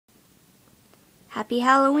Happy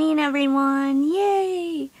Halloween, everyone!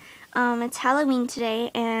 Yay! It's Halloween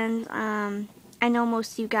today, and I know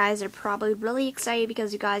most of you guys are probably really excited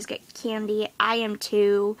because you guys get candy. I am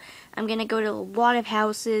too. I'm gonna go to a lot of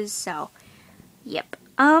houses, so yep.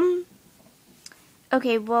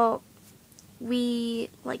 Okay, well, we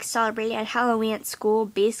celebrated at Halloween at school.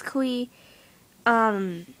 Basically,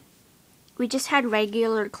 we just had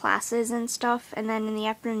regular classes and stuff, and then in the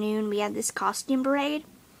afternoon we had this costume parade,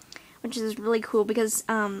 which is really cool because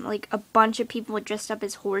a bunch of people dressed up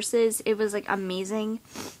as horses. It was amazing.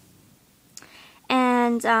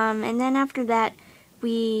 And then after that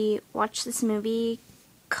we watched this movie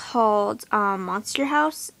called Monster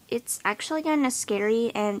House. It's actually kind of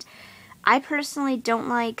scary, and I personally don't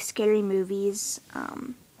like scary movies.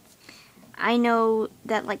 I know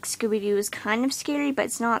that Scooby-Doo is kind of scary, but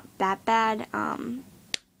it's not that bad.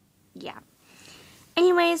 Yeah.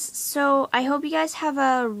 Anyways, so I hope you guys have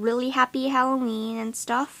a really happy Halloween and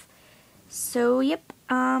stuff. So, yep,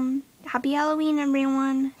 happy Halloween,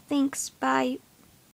 everyone. Thanks, bye.